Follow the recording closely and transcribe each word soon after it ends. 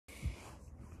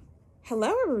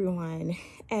Hello everyone,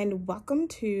 and welcome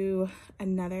to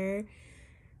another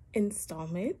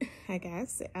installment, I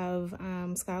guess, of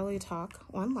Scholarly Talk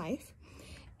on Life.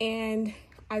 And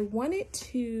I wanted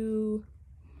to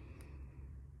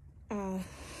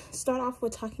start off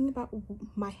with talking about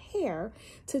my hair.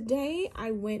 Today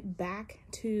I went back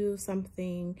to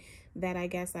something that I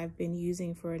guess I've been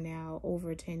using for now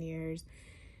over 10 years.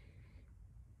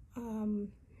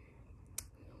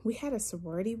 We had a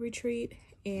sorority retreat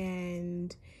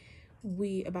and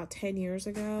about 10 years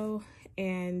ago,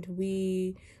 and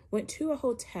we went to a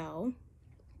hotel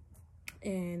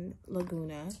in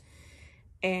Laguna,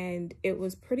 and it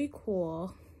was pretty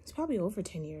cool. It's probably over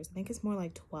 10 years. I think it's more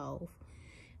like 12.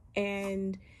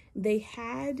 And they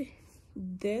had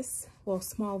this, well,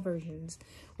 small versions,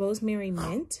 rosemary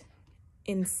mint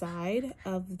inside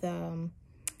of the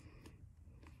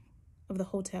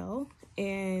hotel.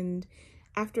 And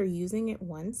after using it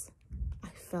once, I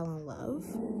fell in love.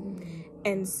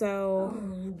 And so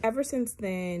ever since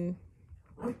then,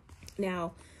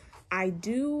 now I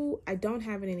don't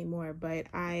have it anymore, but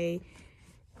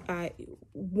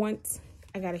once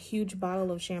I got a huge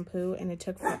bottle of shampoo, and it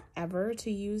took forever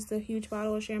to use the huge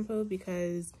bottle of shampoo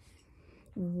because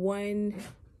 1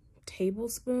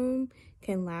 tablespoon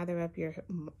can lather up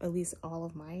at least all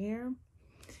of my hair.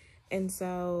 And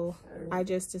so I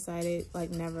just decided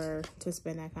never to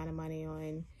spend that kind of money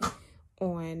on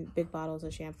big bottles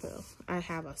of shampoo. I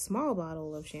have a small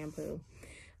bottle of shampoo,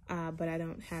 but I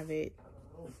don't have it.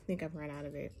 I think I've run out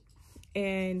of it.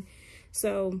 And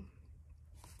so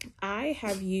I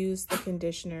have used the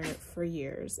conditioner for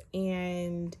years.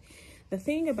 And the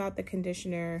thing about the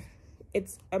conditioner,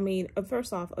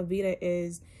 first off, Aveda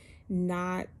is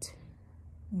not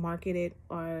marketed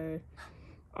or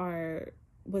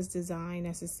was designed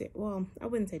necessarily, well, I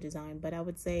wouldn't say designed, but I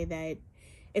would say that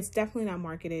it's definitely not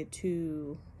marketed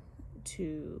to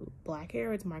black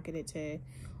hair. It's marketed to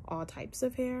all types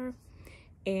of hair.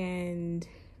 And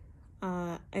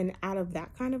out of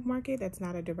that kind of market, that's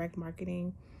not a direct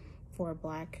marketing for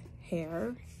black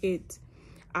hair.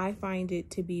 I find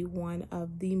it to be one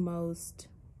of the most,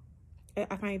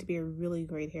 I find it to be a really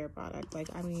great hair product.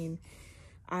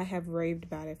 I have raved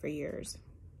about it for years.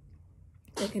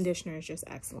 The conditioner is just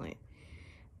excellent.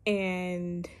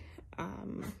 And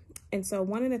so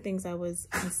one of the things I was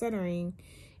considering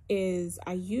is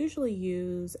I usually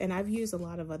use, and I've used a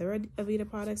lot of other Aveda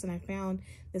products, and I found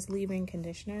this leave-in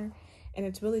conditioner, and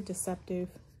it's really deceptive.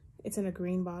 It's in a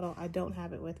green bottle. I don't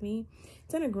have it with me.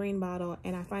 It's in a green bottle,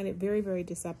 and I find it very, very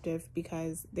deceptive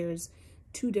because there's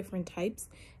 2 different types,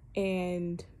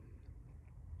 and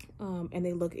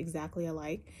they look exactly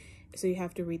alike. So you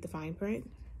have to read the fine print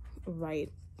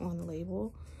right on the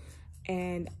label.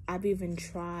 And I've even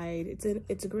tried,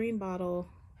 it's a green bottle,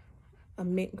 a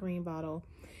mint green bottle,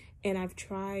 and I've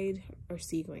tried, or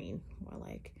sea green more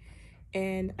like,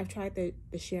 and I've tried the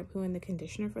shampoo and the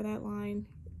conditioner for that line.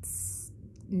 It's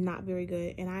not very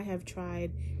good. And I have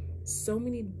tried so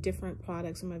many different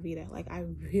products from Aveda. I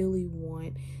really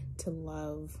want to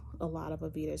love a lot of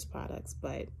Aveda's products,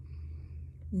 but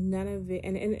none of it,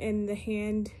 and the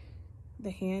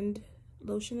hand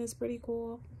lotion is pretty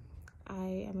cool.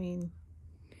 I mean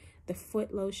the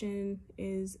foot lotion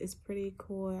is pretty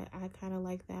cool. I kind of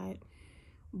like that.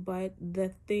 But the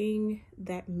thing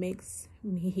that makes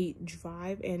me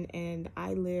drive, and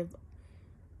I live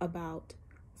about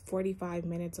 45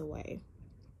 minutes away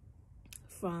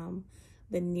from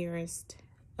the nearest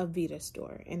Aveda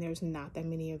store, and there's not that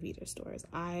many Aveda stores.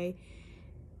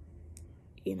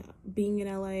 Being in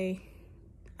LA,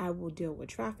 I will deal with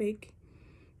traffic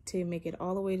to make it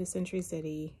all the way to Century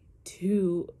City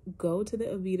to go to the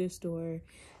Aveda store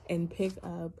and pick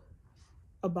up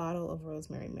a bottle of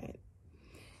rosemary mint.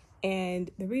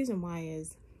 And the reason why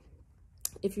is,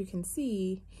 if you can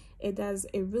see, it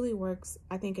really works.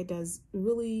 I think it does a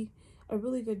really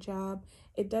good job.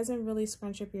 It doesn't really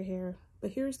scrunch up your hair,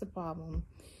 but here's the problem.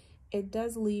 It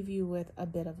does leave you with a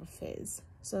bit of a fizz.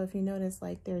 So if you notice,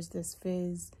 there's this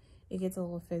fizz, it gets a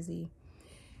little fizzy.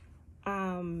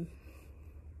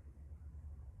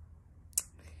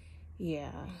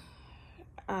 Yeah,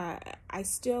 I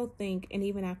still think, and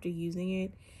even after using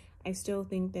it, I still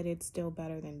think that it's still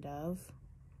better than Dove.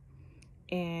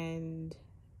 And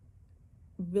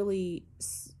really,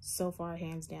 so far,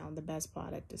 hands down, the best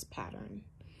product is Pattern.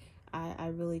 I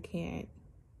really can't,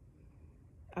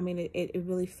 it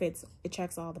really fits, it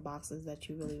checks all the boxes that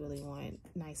you really, really want.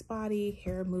 Nice body,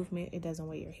 hair movement, it doesn't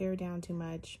weigh your hair down too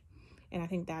much. And I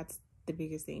think that's the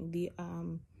biggest thing. The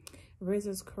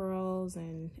RZA's curls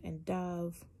and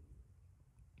Dove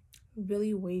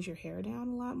really weighs your hair down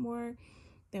a lot more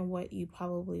than what you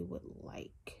probably would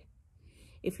like.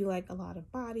 If you like a lot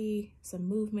of body, some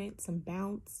movement, some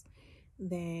bounce,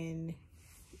 then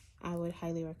I would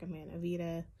highly recommend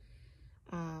Aveda.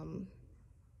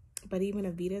 But even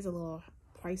Aveda is a little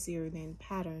pricier than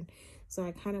Pattern, so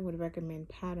I kind of would recommend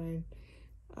Pattern.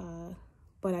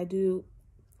 But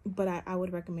I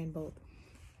would recommend both.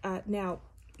 Now,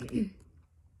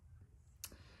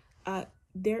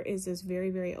 there is this very,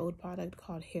 very old product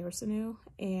called Hair Sinew,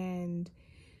 and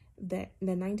the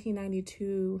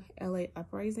 1992 LA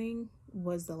uprising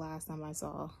was the last time I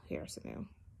saw Hair Sinew.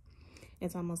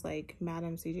 It's almost like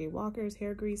Madam C.J. Walker's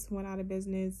hair grease went out of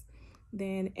business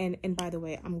then. And by the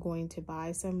way, I'm going to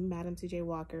buy some Madam C.J.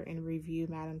 Walker and review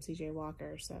Madam C.J.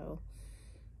 Walker, so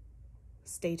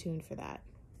stay tuned for that.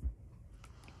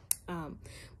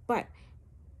 But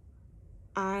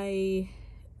I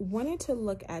wanted to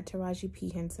look at Taraji P.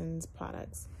 Henson's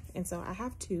products, and so I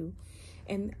have two,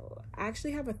 and I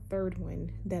actually have a third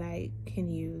one that I can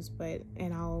use,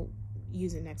 and I'll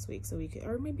use it next week, so we could,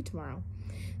 or maybe tomorrow,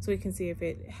 so we can see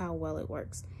how well it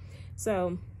works.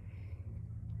 So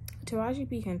Taraji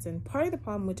P. Henson, part of the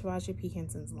problem with Taraji P.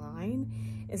 Henson's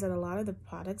line is that a lot of the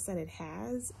products that it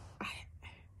has,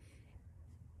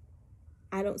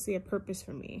 I don't see a purpose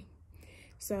for me.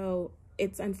 So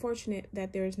it's unfortunate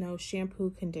that there's no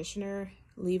shampoo, conditioner,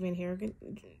 leave-in hair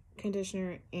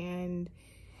conditioner, and,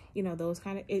 you know, those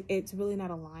kind of, it's really not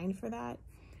a line for that.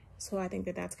 So I think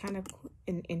that that's kind of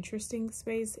an interesting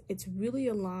space. It's really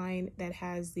a line that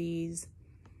has these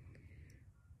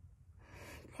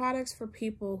products for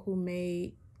people who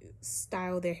may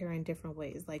style their hair in different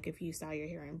ways. Like if you style your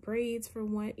hair in braids for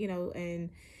one, you know, and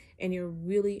you're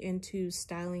really into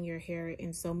styling your hair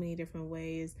in so many different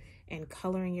ways and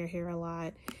coloring your hair a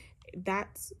lot,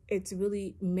 it's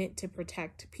really meant to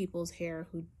protect people's hair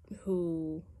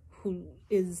who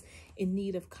is in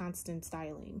need of constant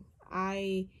styling.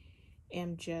 I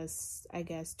am just, I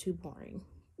guess, too boring.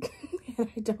 And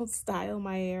I don't style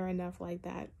my hair enough like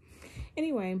that.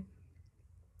 Anyway,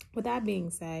 with that being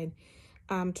said,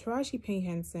 Taraji P.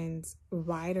 Henson's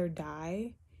Ride or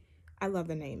Die, I love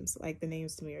the names. Like, the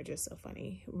names to me are just so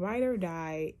funny. Ride or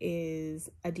Die is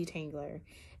a detangler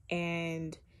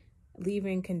and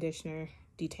leave-in conditioner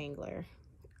detangler.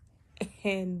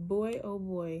 And boy, oh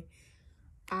boy,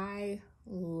 I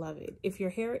love it. If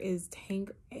your hair is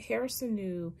Hair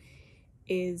Sinew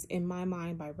is, in my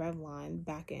mind, by Revlon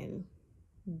back in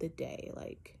the day.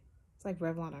 Like, it's like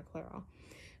Revlon or Clairol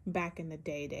back in the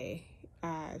day.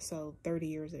 So 30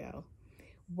 years ago,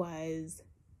 was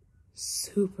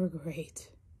super great.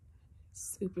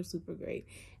 Super great.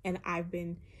 And I've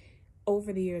been,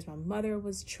 over the years, my mother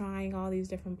was trying all these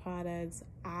different products.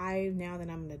 Now that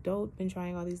I'm an adult, been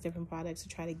trying all these different products to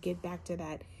try to get back to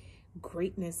that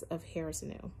greatness of Hair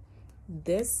Sinew.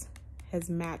 This has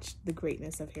matched the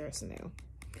greatness of Hair Sinew.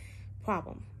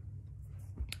 Problem: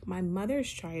 my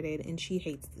mother's tried it and she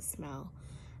hates the smell.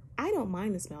 I don't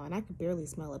mind the smell, and I could barely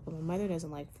smell it, but my mother doesn't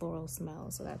like floral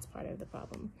smell, so that's part of the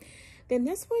problem. Then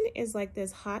this one is like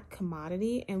this hot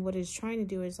commodity, and what it's trying to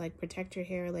do is like protect your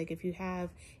hair. Like if you have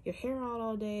your hair out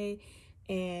all day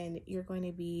and you're going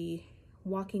to be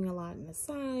walking a lot in the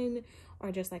sun,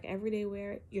 or just like everyday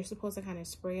wear, you're supposed to kind of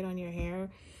spray it on your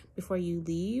hair before you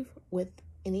leave with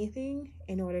anything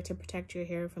in order to protect your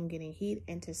hair from getting heat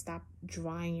and to stop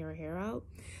drying your hair out.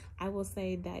 I will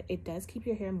say that it does keep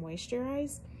your hair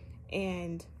moisturized,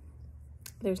 and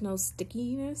there's no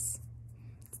sticky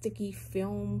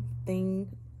film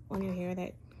thing on your hair,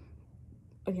 that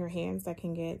on your hands, that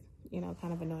can get, you know,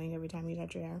 kind of annoying every time you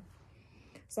touch your hair.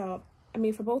 So I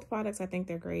mean, for both products, I think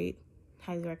they're great.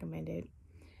 Highly recommended.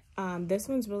 This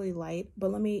one's really light,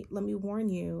 but let me warn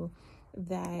you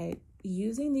that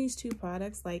using these two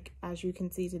products, like as you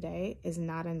can see today, is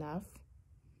not enough.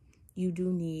 You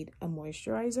do need a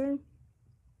moisturizer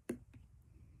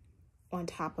on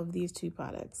top of these two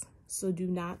products. So do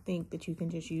not think that you can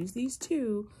just use these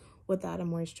two without a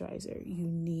moisturizer. You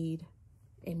need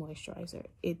a moisturizer.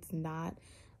 It's not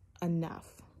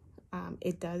enough.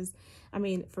 It does, I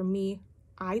mean, for me,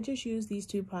 I just used these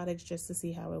two products just to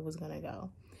see how it was gonna go.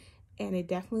 And it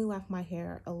definitely left my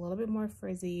hair a little bit more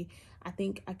frizzy. I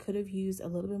think I could have used a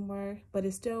little bit more, but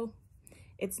it's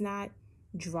not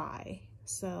dry.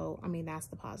 So, I mean, that's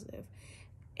the positive.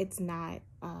 It's not,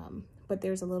 but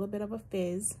there's a little bit of a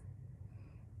fizz.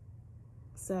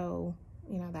 So,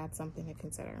 you know, that's something to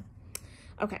consider.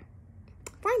 Okay,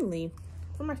 finally,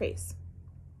 for my face.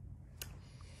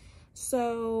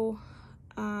 So,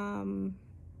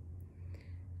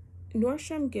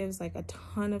 Nordstrom gives like a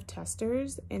ton of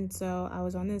testers, and so I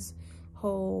was on this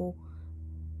whole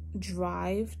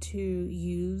drive to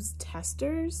use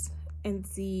testers and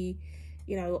see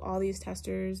you know, all these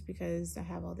testers because I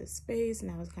have all this space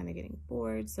and I was kind of getting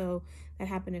bored. So that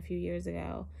happened a few years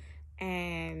ago.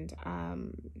 And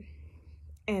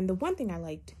the one thing I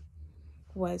liked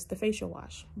was the facial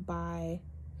wash by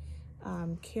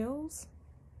Kiehls.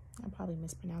 I'm probably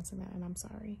mispronouncing that, and I'm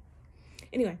sorry.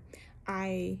 Anyway,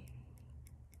 I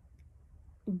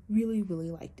really, really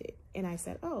liked it. And I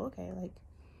said, oh, okay, like,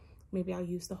 maybe I'll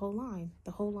use the whole line.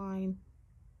 The whole line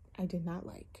I did not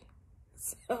like.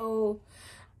 So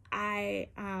I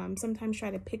sometimes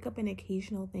try to pick up an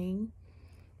occasional thing,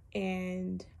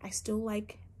 and I still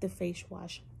like the face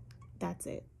wash. That's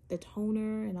it. The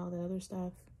toner and all the other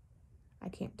stuff, I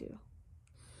can't do.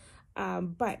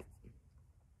 But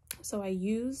so I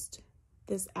used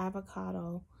this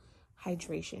Avocado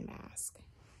hydration mask,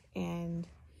 and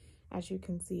as you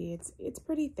can see, it's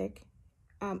pretty thick.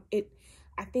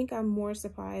 I think I'm more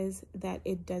surprised that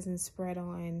it doesn't spread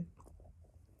on.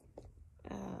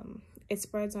 It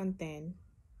spreads on thin,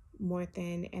 more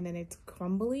thin, and then it's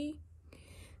crumbly.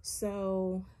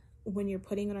 So when you're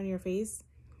putting it on your face,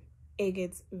 it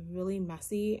gets really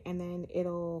messy, and then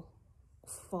it'll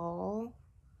fall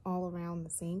all around the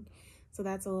sink. So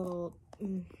that's a little,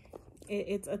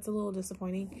 it's a little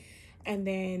disappointing. And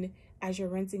then as you're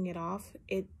rinsing it off,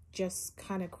 it just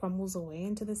kind of crumbles away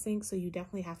into the sink. So you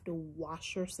definitely have to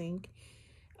wash your sink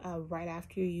right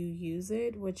after you use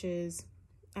it, which is,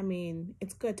 I mean,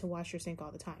 it's good to wash your sink all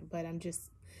the time, but I'm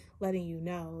just letting you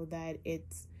know that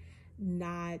it's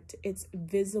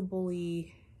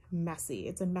visibly messy.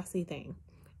 It's a messy thing.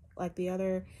 Like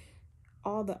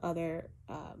all the other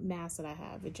masks that I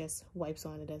have, it just wipes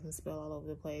on, it doesn't spill all over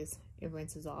the place, it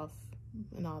rinses off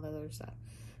and all the other stuff.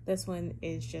 This one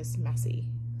is just messy.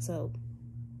 So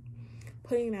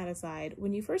putting that aside,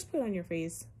 when you first put it on your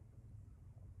face,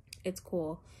 it's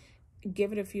cool.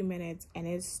 Give it a few minutes and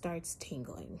it starts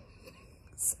tingling.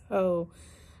 So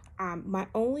I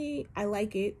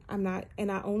like it.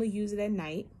 I only use it at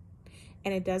night,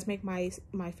 and it does make my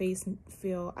face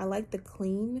feel, I like the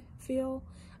clean feel.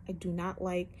 I do not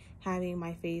like having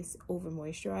my face over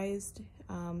moisturized,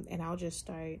 and I'll just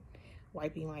start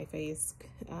wiping my face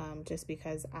just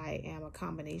because I am a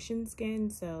combination skin,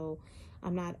 so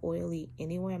I'm not oily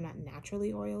anyway. I'm not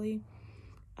naturally oily,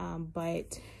 and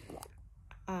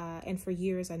for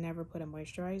years I never put a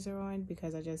moisturizer on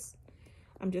because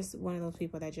I'm just one of those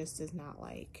people that just does not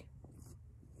like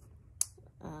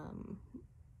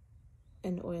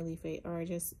an oily face, or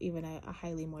just even a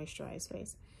highly moisturized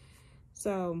face.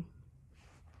 So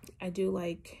I do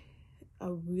like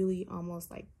a really almost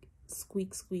like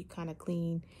squeak kind of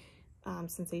clean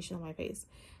sensation on my face.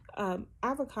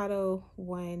 Avocado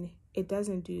one, it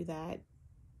doesn't do that,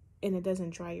 and it doesn't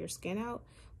dry your skin out.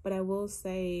 But I will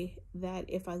say that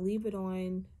if I leave it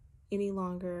on any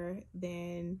longer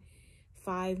than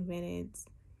 5 minutes,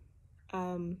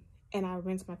 and I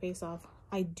rinse my face off,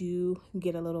 I do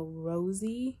get a little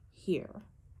rosy here.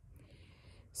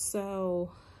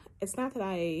 So it's not that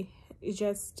it's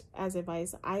just as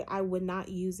advice, I would not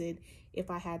use it if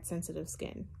I had sensitive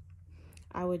skin.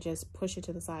 I would just push it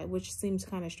to the side, which seems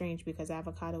kind of strange because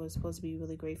avocado is supposed to be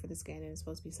really great for the skin and it's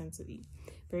supposed to be sensitive,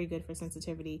 very good for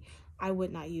sensitivity. I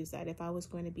would not use that. If I was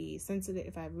going to be sensitive,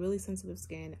 if I have really sensitive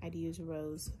skin, I'd use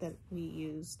rose that we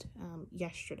used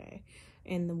yesterday,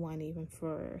 and the one even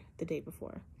for the day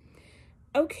before.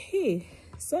 Okay,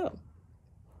 so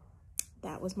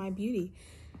that was my beauty.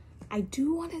 I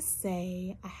do want to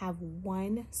say I have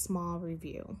one small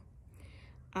review.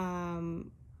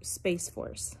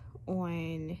 Spaceforce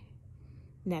on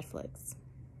Netflix.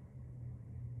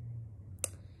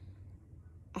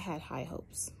 I had high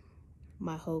hopes.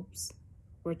 My hopes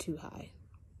were too high.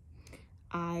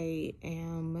 I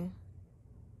am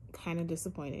kind of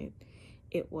disappointed.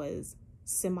 It was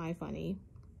semi-funny.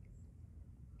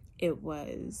 It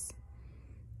was,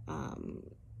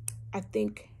 I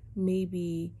think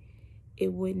maybe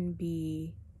it wouldn't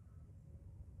be,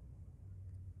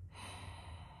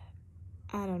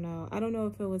 I don't know. I don't know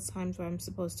if it was times where I'm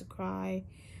supposed to cry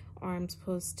or I'm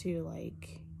supposed to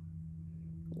like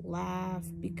laugh,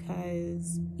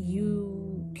 because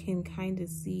you can kind of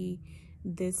see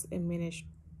this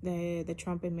the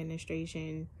Trump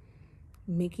administration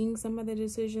making some of the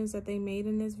decisions that they made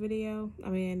in this video. I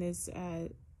mean, in this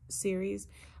series.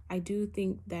 I do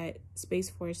think that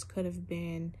Spaceforce could have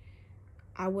been,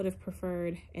 I would have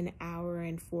preferred an hour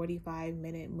and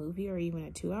 45-minute movie or even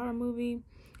a 2-hour movie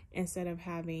instead of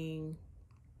having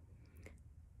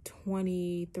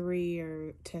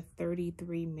 23 to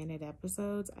 33-minute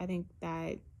episodes. I think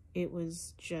that it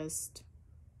was just,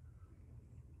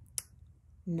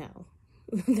 no.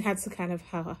 That's kind of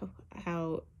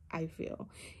how I feel.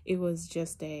 It was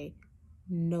just a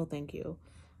No, thank you.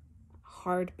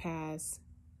 Hard pass.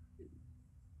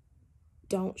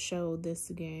 Don't show this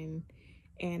again,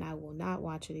 and I will not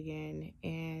watch it again.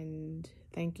 And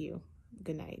thank you.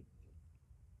 Good night.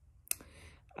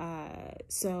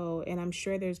 And I'm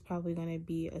sure there's probably going to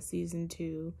be a season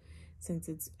 2 since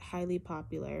it's highly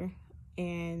popular,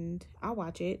 and I'll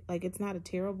watch it. Like, it's not a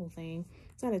terrible thing.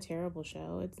 It's not a terrible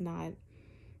show. It's not.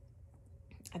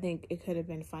 I think it could have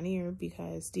been funnier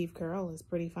because Steve Carell is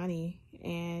pretty funny,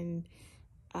 and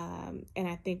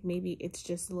I think maybe it's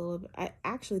just a little bit.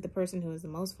 Actually, the person who is the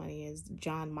most funny is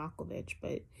John Malkovich,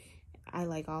 but I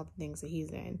like all the things that he's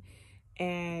in,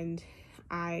 and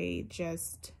I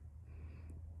just.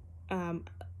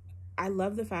 I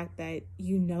love the fact that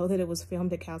you know that it was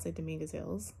filmed at Cal State Dominguez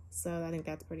Hills, so I think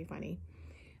that's pretty funny.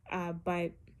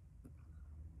 But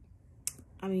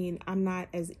I mean, I'm not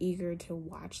as eager to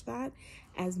watch that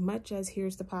as much as,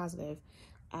 here's the positive.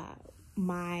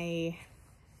 My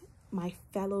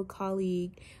fellow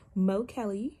colleague Mo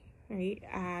Kelly, right,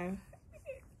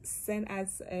 sent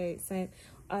us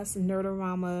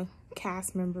Nerdorama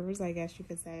cast members, I guess you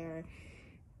could say, or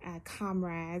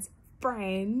comrades,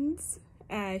 friends.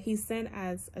 He sent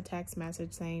us a text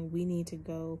message saying we need to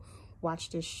go watch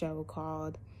this show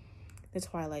called The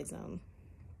Twilight Zone.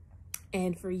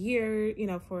 And for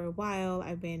a while,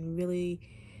 I've been really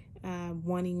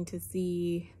wanting to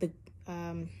see the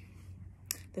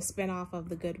spinoff of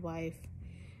The Good Wife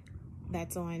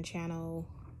that's on channel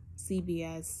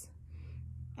CBS.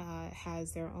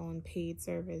 Has their own paid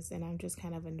service, and I'm just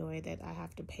kind of annoyed that I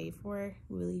have to pay for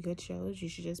really good shows. You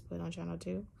should just put it on channel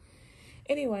 2.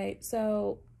 Anyway,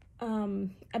 so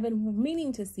I've been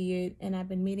meaning to see it, and I've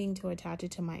been meaning to attach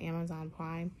it to my Amazon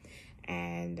Prime,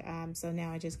 and so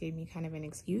now it just gave me kind of an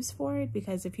excuse for it,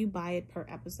 because if you buy it per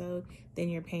episode, then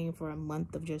you're paying for a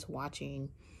month of just watching,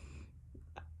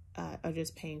 or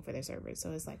just paying for their service.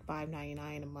 So it's like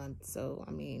 $5.99 a month. So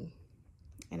I mean,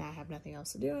 and I have nothing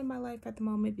else to do in my life at the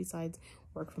moment besides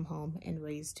work from home and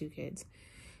raise 2 kids.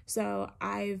 So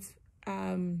I've,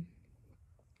 and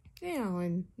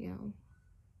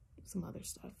some other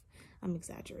stuff. I'm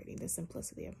exaggerating the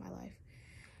simplicity of my life.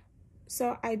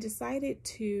 So I decided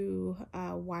to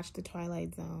watch The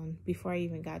Twilight Zone before I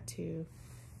even got to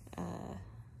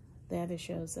the other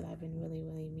shows that I've been really,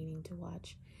 really meaning to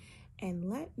watch.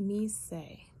 And let me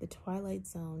say, The Twilight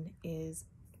Zone is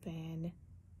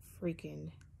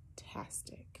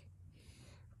fan-freaking-tastic.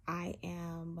 I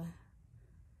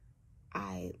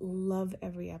love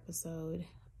every episode.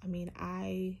 I mean,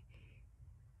 I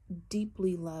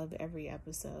deeply love every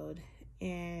episode,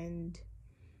 and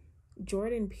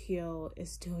Jordan Peele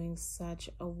is doing such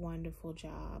a wonderful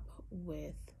job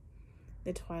with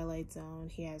The Twilight Zone.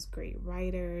 He has great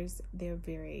writers. They're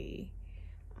very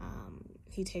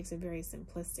he takes a very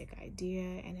simplistic idea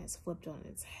and has flipped on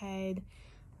its head.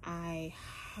 I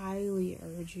highly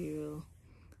encourage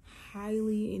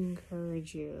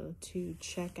you to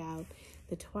check out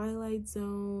The Twilight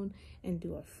Zone and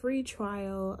do a free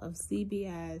trial of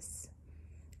CBS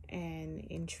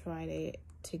and try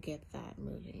to get that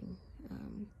moving.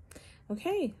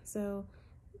 Okay, so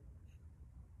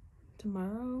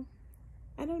tomorrow,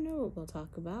 I don't know what we'll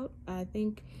talk about. I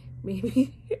think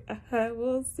maybe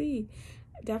we'll see.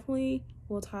 Definitely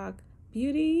we'll talk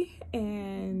beauty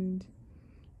and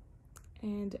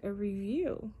a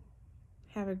review.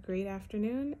 Have a great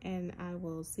afternoon, and I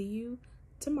will see you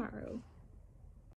tomorrow.